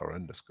such a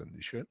horrendous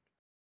condition,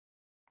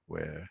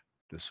 where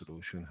the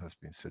solution has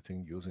been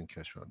sitting using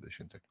Keshe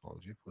Foundation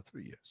technology for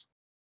 3 years.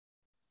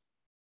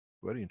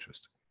 Very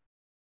interesting.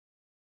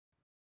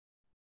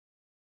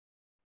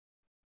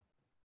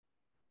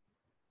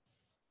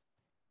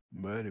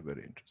 Very,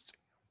 very interesting.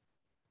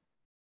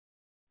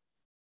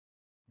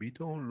 We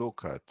don't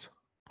look at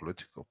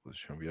political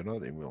position. We are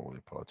not involved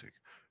in politics.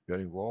 We are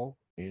involved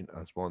in,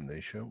 as one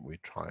nation, we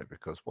try,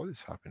 because what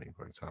is happening,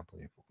 for example,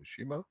 in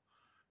Fukushima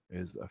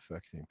is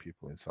affecting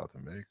people in South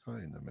America,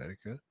 in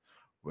America,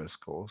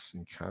 West Coast,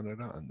 in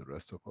Canada, and the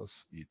rest of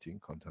us eating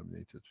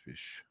contaminated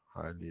fish,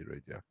 highly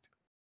radioactive.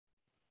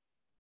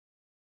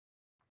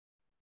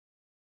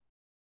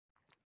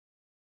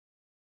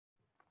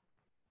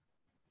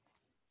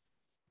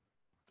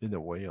 In a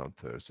way, on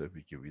Thursday,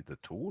 we give you the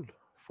tool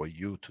for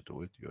you to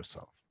do it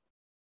yourself.